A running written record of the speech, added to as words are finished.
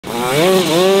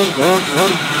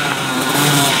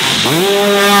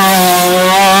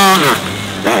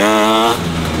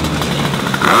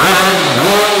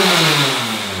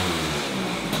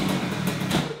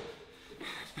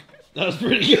That was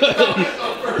pretty good.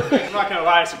 I'm not gonna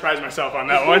lie, I surprised myself on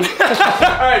that one.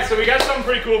 All right, so we got something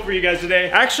pretty cool for you guys today.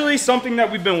 Actually, something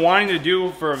that we've been wanting to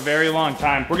do for a very long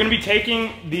time. We're gonna be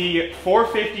taking the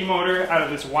 450 motor out of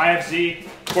this YFZ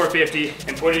 450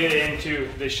 and putting it into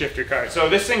this shifter kart. So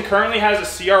this thing currently has a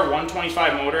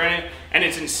CR125 motor in it, and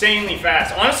it's insanely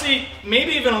fast. Honestly,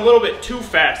 maybe even a little bit too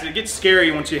fast. It gets scary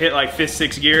once you hit like 5th,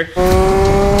 6th gear.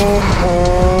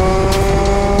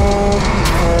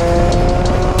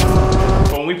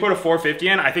 Put a 450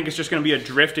 in, I think it's just gonna be a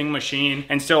drifting machine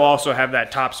and still also have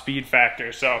that top speed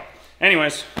factor. So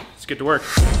anyways, let's get to work.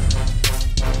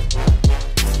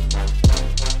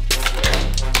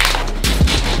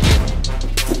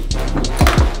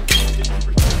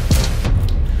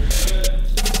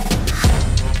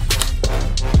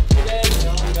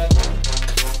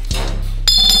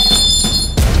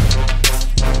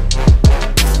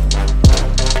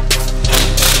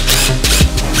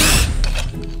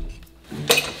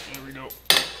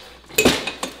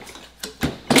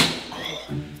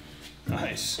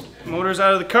 Motor's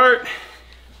out of the cart.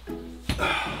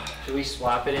 Should we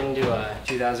swap it into a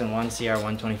 2001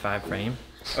 CR125 frame?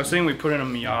 I was thinking we put in a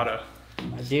Miata.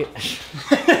 Dude.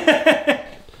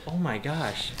 Oh my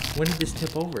gosh. When did this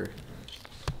tip over?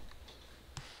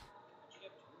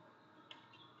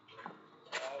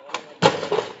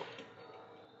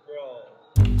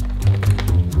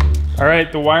 All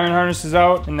right, the wiring harness is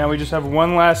out, and now we just have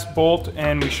one last bolt,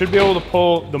 and we should be able to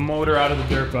pull the motor out of the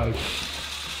dirt bike.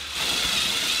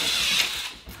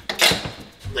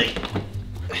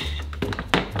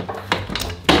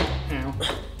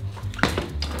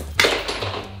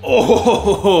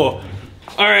 Oh,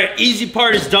 all right, easy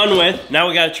part is done with. Now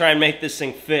we gotta try and make this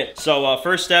thing fit. So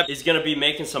first step is gonna be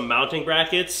making some mounting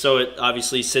brackets so it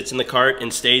obviously sits in the cart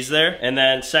and stays there. And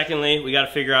then secondly, we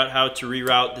gotta figure out how to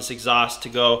reroute this exhaust to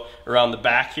go around the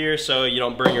back here so you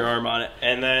don't burn your arm on it.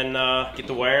 And then get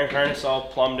the wiring harness all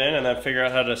plumbed in, and then figure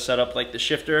out how to set up like the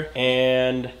shifter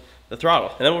and the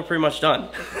throttle. And then we're pretty much done.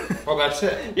 Oh, that's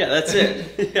it? Yeah, that's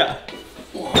it, yeah.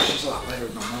 Whoa, she's a lot lighter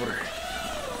with no motor.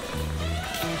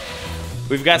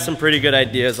 We've got some pretty good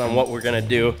ideas on what we're gonna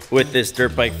do with this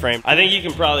dirt bike frame. I think you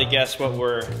can probably guess what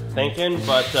we're thinking,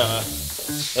 but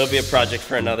it'll be a project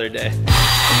for another day.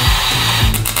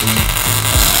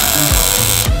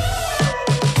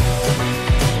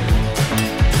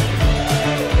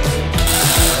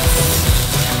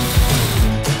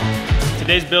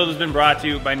 Today's build has been brought to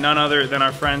you by none other than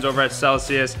our friends over at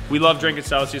Celsius. We love drinking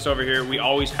Celsius over here. We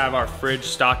always have our fridge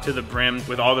stocked to the brim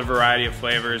with all the variety of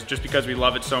flavors just because we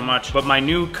love it so much. But my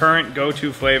new current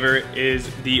go-to flavor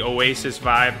is the Oasis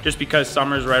Vibe. Just because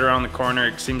summer's right around the corner,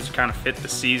 it seems to kind of fit the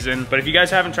season. But if you guys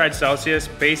haven't tried Celsius,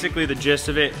 basically the gist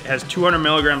of it has 200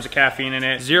 milligrams of caffeine in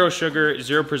it, 0 sugar,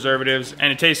 0 preservatives,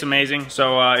 and it tastes amazing.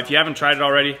 So if you haven't tried it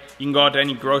already, you can go out to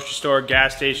any grocery store,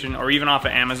 gas station, or even off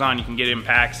of Amazon. You can get it in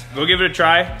packs. Go give it a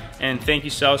try, and thank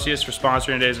you Celsius for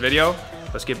sponsoring today's video.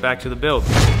 Let's get back to the build.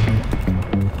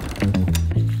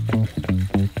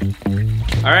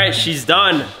 All right, she's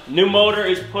done. New motor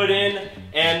is put in,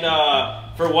 and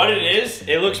for what it is,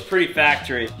 it looks pretty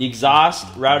factory. The exhaust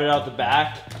routed out the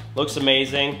back, looks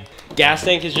amazing. Gas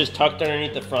tank is just tucked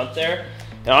underneath the front there,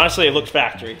 and honestly, it looks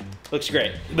factory. Looks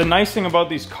great. The nice thing about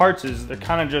these carts is they're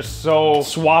kind of just so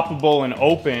swappable and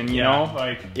open, you know?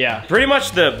 Like, yeah. Pretty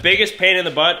much the biggest pain in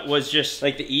the butt was just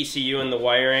like the ECU and the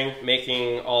wiring,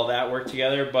 making all that work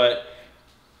together, but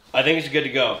I think it's good to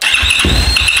go.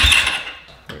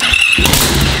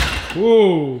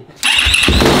 Whoa.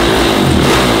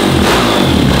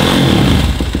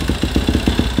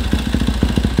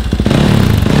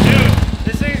 Dude,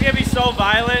 this thing's gonna be so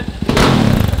violent.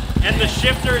 And the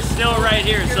shifter is still right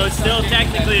here, so it's still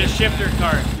technically a shifter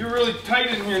cart. You're really tight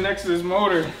in here next to this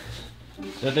motor.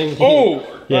 That thing,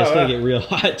 yeah, it's gonna get real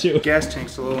hot too. Gas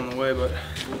tank's a little in the way, but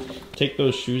take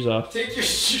those shoes off. Take your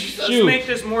shoes off. Let's make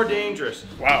this more dangerous.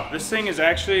 Wow, this thing is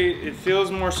actually, it feels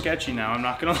more sketchy now, I'm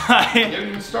not gonna lie. You haven't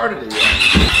even started it yet.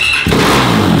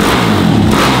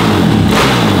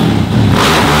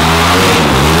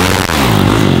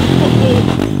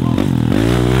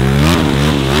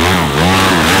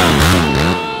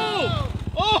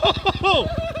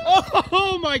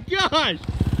 Oh my gosh,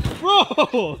 bro!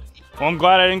 Well, I'm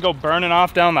glad I didn't go burning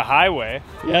off down the highway.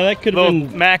 Yeah, that could have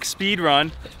been max speed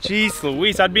run. Jeez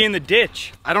Louise, I'd be in the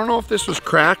ditch. I don't know if this was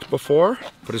cracked before,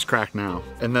 but it's cracked now.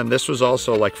 And then this was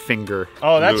also like finger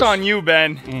Oh, that's loose. on you,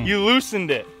 Ben. You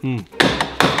loosened it.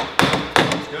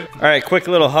 All right, quick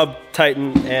little hub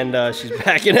tighten, and she's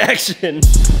back in action.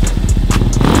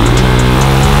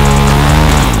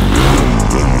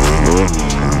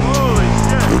 Holy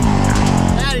shit.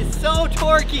 That is so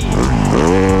torquey.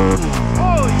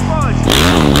 Holy fudge.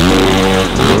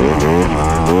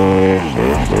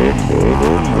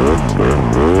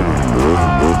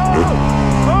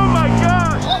 Oh my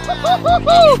gosh.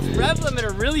 Rev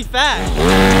limiter really fast.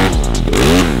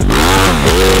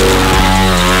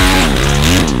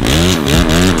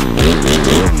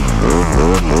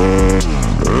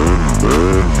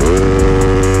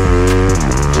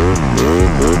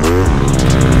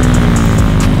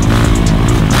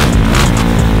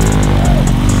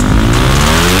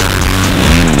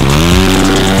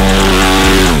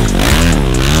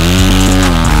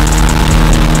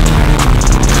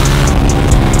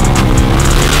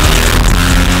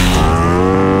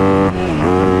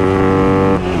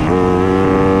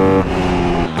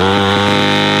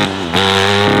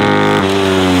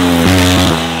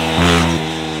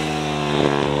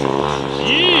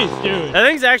 That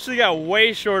thing's actually got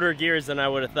way shorter gears than I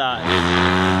would have thought.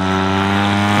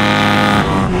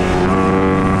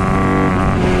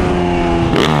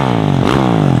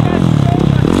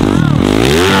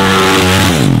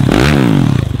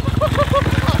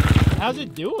 How's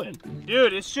it doing?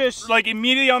 Dude, it's just like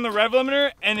immediately on the rev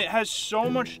limiter, and it has so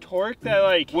much torque that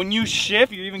like when you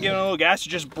shift, you're even giving a little gas, it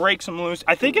just breaks them loose.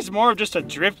 I think it's more of just a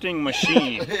drifting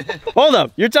machine. Hold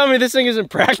up, you're telling me this thing isn't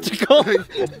practical?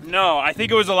 No, I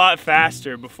think it was a lot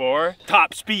faster before,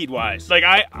 top speed wise. Like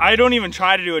I don't even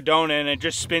try to do a donut and it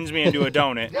just spins me into a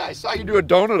donut. Yeah, I saw you do a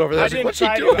donut over there. I didn't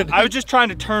try to. I was just trying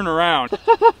to turn around.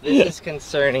 This is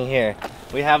concerning here.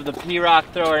 We have the P-Rock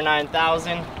Thrower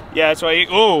 9000. Yeah, that's why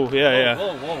oh, yeah. Whoa,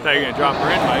 whoa, whoa. Thought you were gonna drop her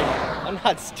in, Mike. I'm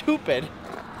not stupid.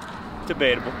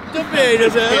 Debatable.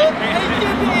 Debatable.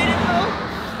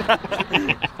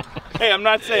 Hey, I'm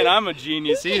not saying I'm a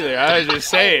genius either. I was just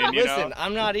saying, you Listen, know.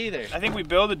 I'm not either. I think we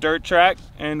build a dirt track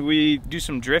and we do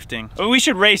some drifting. Well, we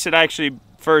should race it actually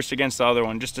first against the other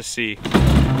one just to see.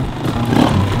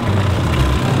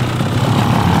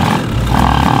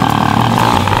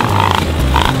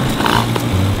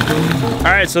 All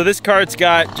right, so this kart's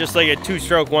got just like a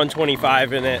 2-stroke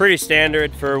 125 in it. Pretty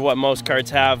standard for what most karts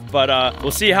have, but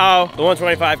we'll see how the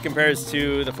 125 compares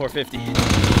to the 450.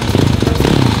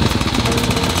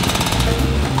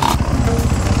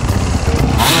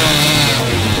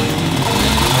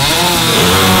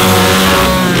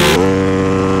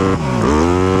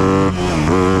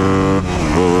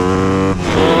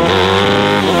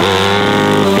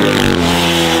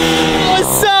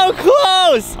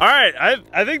 All right,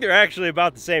 I think they're actually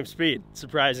about the same speed,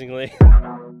 surprisingly.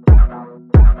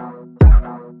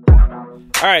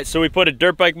 All right, so we put a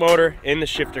dirt bike motor in the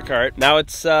shifter cart. Now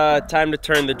it's time to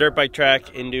turn the dirt bike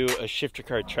track into a shifter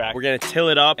cart track. We're gonna till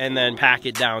it up and then pack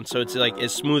it down so it's like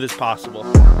as smooth as possible.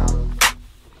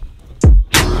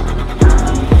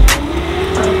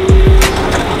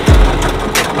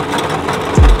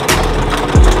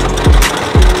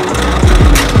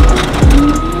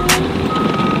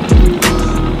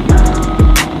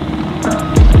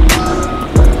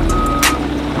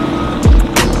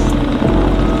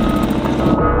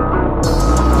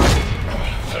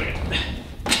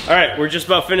 All right, we're just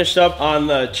about finished up on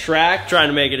the track, trying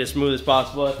to make it as smooth as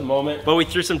possible at the moment. But we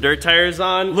threw some dirt tires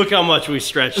on. Look how much we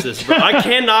stretched this, bro. I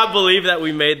cannot believe that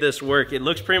we made this work. It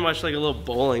looks pretty much like a little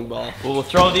bowling ball. But we'll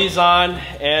throw these on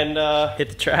and hit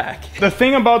the track. The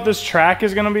thing about this track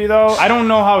is gonna be though, I don't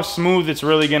know how smooth it's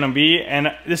really gonna be,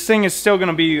 and this thing is still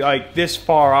gonna be like this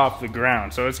far off the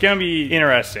ground, so it's gonna be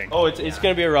interesting. Oh, it's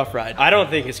gonna be a rough ride. I don't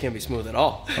think it's gonna be smooth at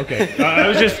all. Okay, I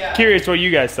was just curious what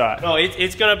you guys thought. No,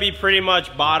 it's gonna be pretty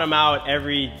much bottom out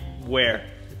everywhere.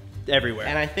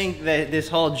 And I think that this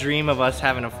whole dream of us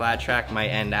having a flat track might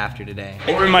end after today.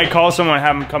 Or we might call someone and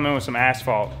have them come in with some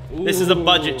asphalt. This is a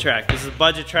budget track. This is a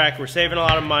budget track. We're saving a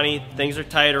lot of money. Things are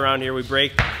tight around here. We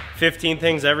break 15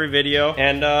 things every video,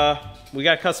 and we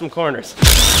got custom corners.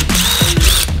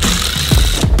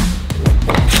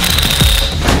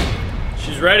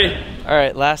 She's ready. All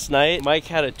right, last night, Mike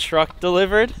had a truck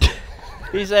delivered.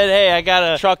 He said, hey, I got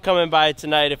a truck coming by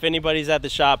tonight. If anybody's at the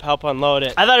shop, help unload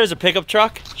it. I thought it was a pickup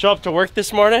truck. Show up to work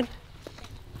this morning.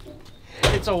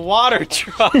 It's a water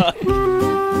truck.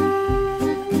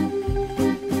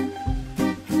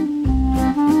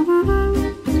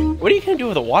 What are you gonna do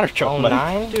with a water truck,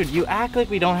 buddy? Dude, you act like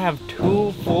we don't have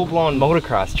 2 full-blown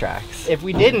motocross tracks. If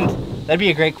we didn't, that'd be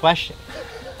a great question.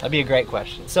 That'd be a great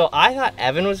question. So I thought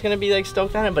Evan was gonna be like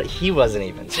stoked on it, but he wasn't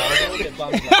even. So I was a little bit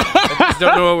bummed. I just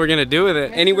don't know what we're gonna do with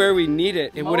it. Anywhere we need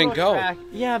it, it wouldn't go. Track.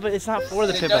 Yeah, but it's not for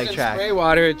the pit bike track. Spray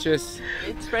water, it just...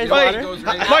 It sprays water.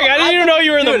 Mike, I didn't even know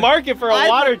you were in the market for a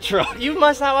water truck. You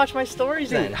must not watch my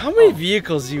stories then. How many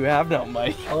vehicles do you have now,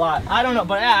 Mike? A lot. I don't know,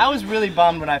 but yeah, I was really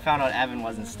bummed when I found out Evan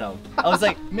wasn't stoked. I was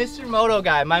like, Mr. Moto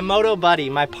guy, my moto buddy,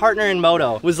 my partner in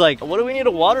moto, was like, what do we need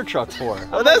a water truck for?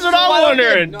 Well, that's what I'm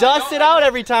wondering. Dust it out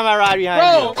every time I ride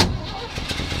behind you.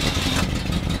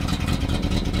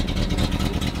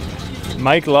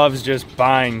 Mike loves just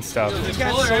buying stuff. He's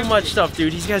got so much stuff,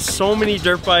 dude. He's got so many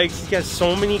dirt bikes. He's got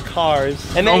so many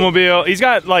cars. And automobile. He's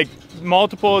got like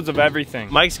multiples of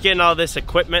everything. Mike's getting all this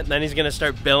equipment, then he's gonna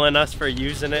start billing us for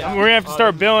using it. We're gonna have to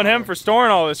start billing him for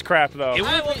storing all this crap, though. All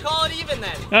right, we'll call it even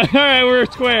then. All right, we're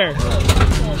square.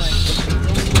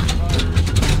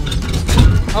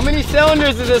 How many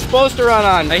cylinders is this supposed to run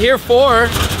on? I hear 4.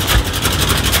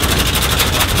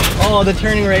 Oh, the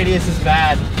turning radius is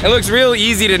bad. It looks real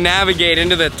easy to navigate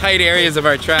into the tight areas of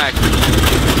our track.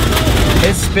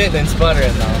 It's spitting and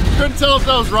sputtering though. Couldn't tell if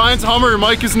that was Ryan's Hummer or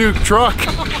Mike's new truck.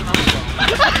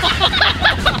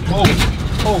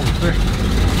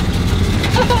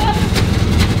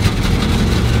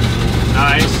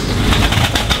 Nice.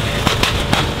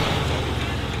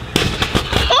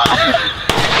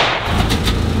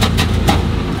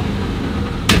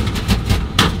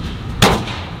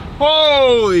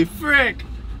 Holy frick!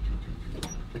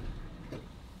 I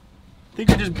think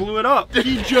I just blew it up.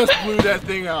 He just blew that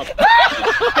thing up. Hit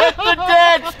the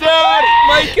ditch, dude!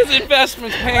 Mike, his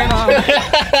investment's paying off.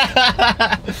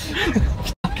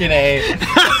 Fucking A.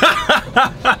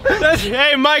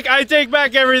 Hey, Mike, I take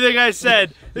back everything I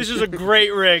said. This is a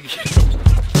great rig.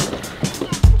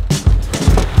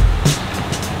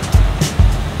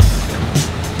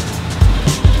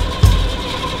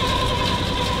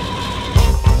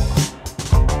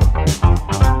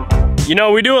 You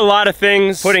know, we do a lot of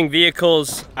things putting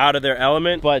vehicles out of their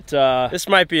element, but this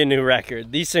might be a new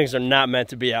record. These things are not meant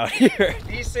to be out here.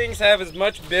 These things have as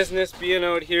much business being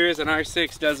out here as an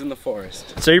R6 does in the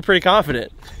forest. So you're pretty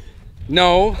confident?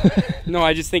 No, no,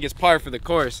 I just think it's par for the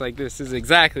course. Like, this is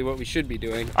exactly what we should be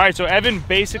doing. All right, so Evan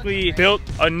basically built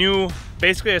a new,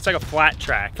 basically it's like a flat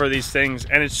track for these things,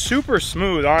 and it's super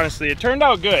smooth, honestly. It turned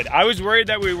out good. I was worried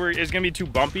that it's gonna be too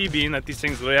bumpy, being that these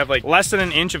things really have like less than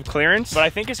an inch of clearance, but I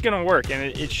think it's gonna work, and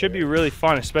it should be really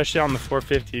fun, especially on the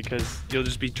 450, because you'll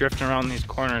just be drifting around these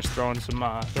corners throwing some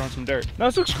dirt. No,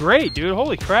 this looks great, dude.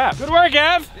 Holy crap. Good work,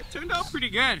 Ev. It turned out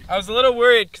pretty good. I was a little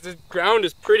worried because the ground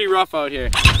is pretty rough out here.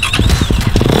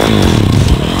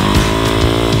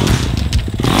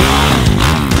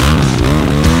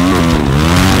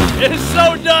 It is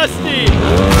so dusty!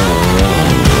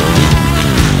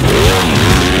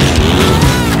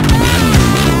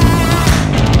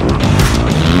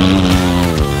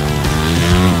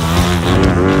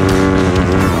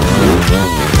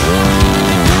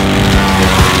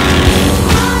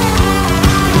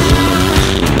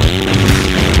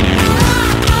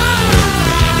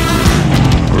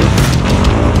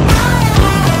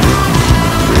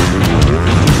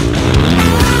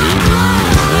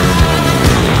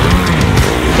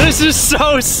 This is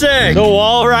so sick! The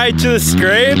wall ride to the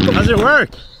scrape? How's it work?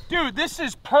 Dude, this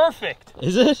is perfect.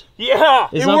 Is it? Yeah,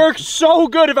 it works so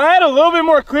good. If I had a little bit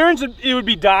more clearance, it would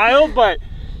be dialed, but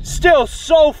still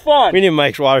so fun. We need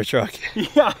Mike's water truck.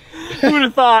 Yeah, who would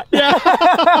have thought? Yeah.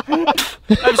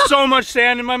 I have so much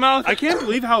sand in my mouth. I can't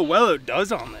believe how well it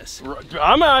does on this.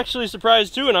 I'm actually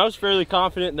surprised too, and I was fairly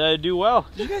confident that I'd do well.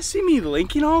 Did you guys see me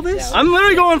linking all this? Yeah, I'm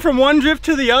literally going from one drift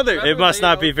to the other. It must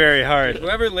not be very hard.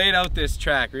 Whoever laid out this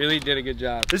track really did a good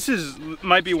job. This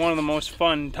might be one of the most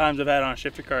fun times I've had on a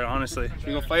shifter cart, honestly. Should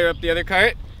we go fire up the other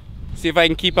cart? See if I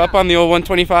can keep up on the old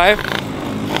 125?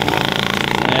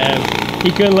 He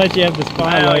couldn't let you have the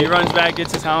spotlight. He runs back,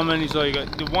 gets his helmet, and he's like,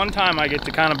 the one time I get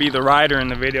to kind of be the rider in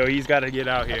the video, he's got to get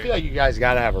out here. I feel like you guys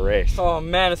gotta have a race. Oh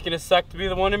man, it's gonna suck to be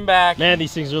the one in back. Man,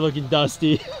 these things are looking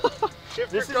dusty.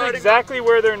 This is exactly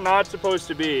where they're not supposed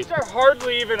to be. These are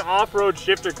hardly even off-road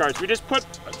shifter carts. We just put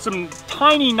some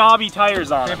tiny knobby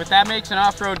tires on them. But that makes an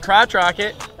off-road crotch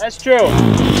rocket. That's true.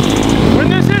 When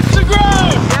this hits the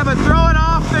ground! Yeah, but throw it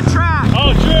off the track.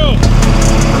 Oh, true.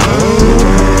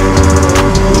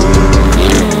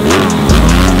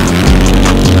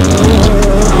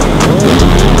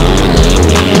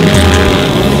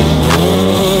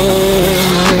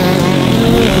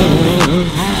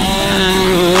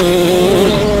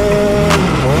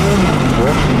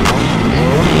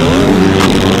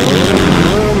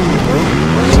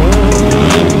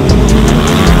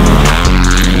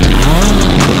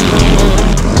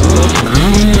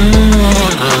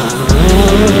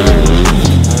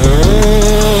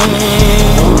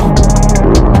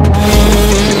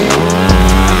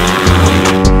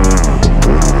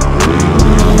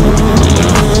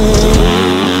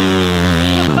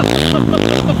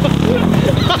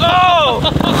 Oh!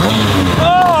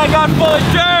 Oh, I got full of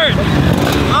dirt!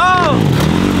 Oh!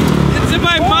 It's in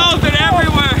my mouth and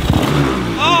everywhere!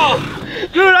 Oh!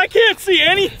 Dude, I can't see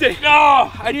anything!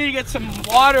 Oh! I need to get some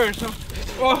water or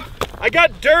something. Oh! I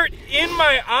got dirt in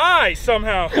my eye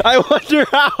somehow. I wonder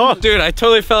how. Dude, I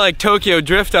totally felt like Tokyo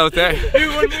Drift out there. Dude,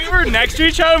 when we were next to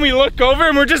each other and we look over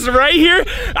and we're just right here,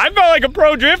 I felt like a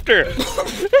pro drifter.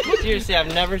 Seriously,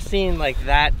 I've never seen like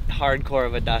that hardcore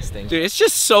of a dusting. Dude, it's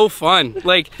just so fun.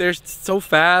 Like, they're so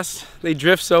fast. They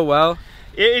drift so well.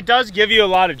 It does give you a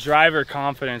lot of driver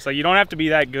confidence. Like, you don't have to be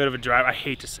that good of a driver. I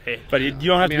hate to say it, but you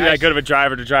don't have to be that good of a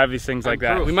driver to drive these things like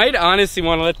that. We might honestly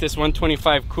want to let this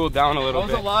 125 cool down a little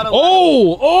bit.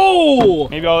 Oh!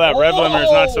 Maybe all that rev limiter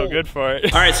is not so good for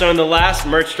it. All right, so in the last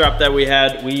merch drop that we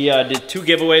had, we did 2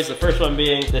 giveaways. The first one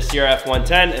being the CRF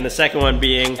 110, and the second one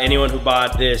being anyone who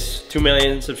bought this 2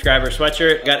 million subscriber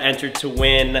sweatshirt got entered to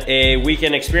win a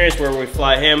weekend experience where we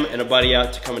fly him and a buddy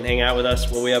out to come and hang out with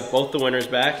us. Well, we have both the winners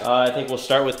back. I think we'll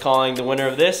start with calling the winner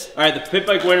of this. All right, the pit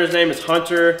bike winner's name is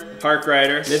Hunter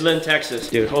Parkrider, Midland, Texas.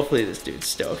 Dude, hopefully this dude's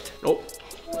stoked. Oh.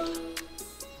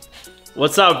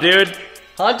 What's up, dude?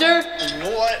 Hunter?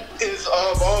 What is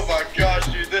up? Oh my gosh,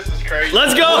 dude, this is crazy.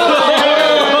 Let's go!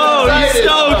 Oh, he's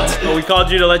stoked! Well, we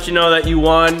called you to let you know that you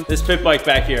won this pit bike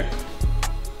back here.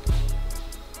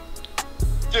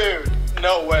 Dude,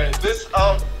 no way. This,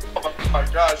 oh my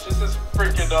gosh, this is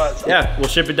freaking nuts. Yeah, we'll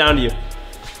ship it down to you.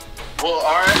 Well,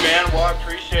 all right, man. Well, I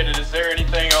appreciate it. Is there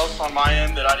anything else on my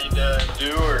end that I need to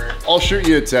do, or? I'll shoot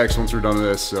you a text once we're done with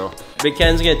this, so. Big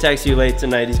Ken's gonna text you late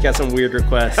tonight. He's got some weird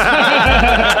requests. All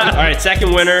right,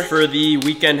 second winner for the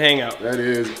weekend hangout. That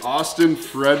is Austin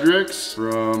Fredericks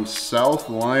from South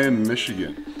Lyon,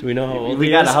 Michigan. Do we know how old We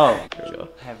he gotta is? hope. Here we go.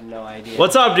 I have no idea.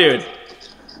 What's up, dude?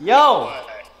 Yo!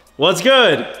 What's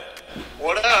good?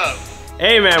 What up?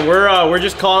 Hey man, we're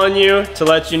just calling you to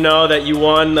let you know that you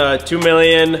won the 2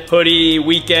 million hoodie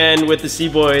weekend with the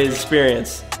Cboys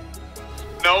experience.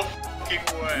 No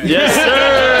fucking way. Yes,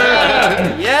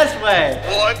 sir! Yes way!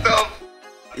 What the?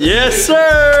 Yes,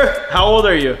 sir! How old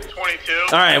are you? 22.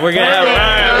 All right, we're gonna have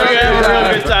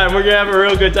a real good time. We're gonna have a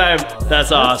real good time.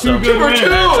 That's awesome. That's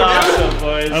awesome,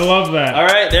 boys. I love that. All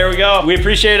right, there we go. We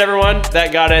appreciate everyone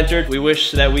that got entered. We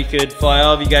wish that we could fly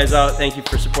all of you guys out. Thank you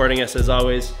for supporting us as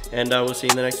always, and we'll see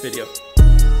you in the next video.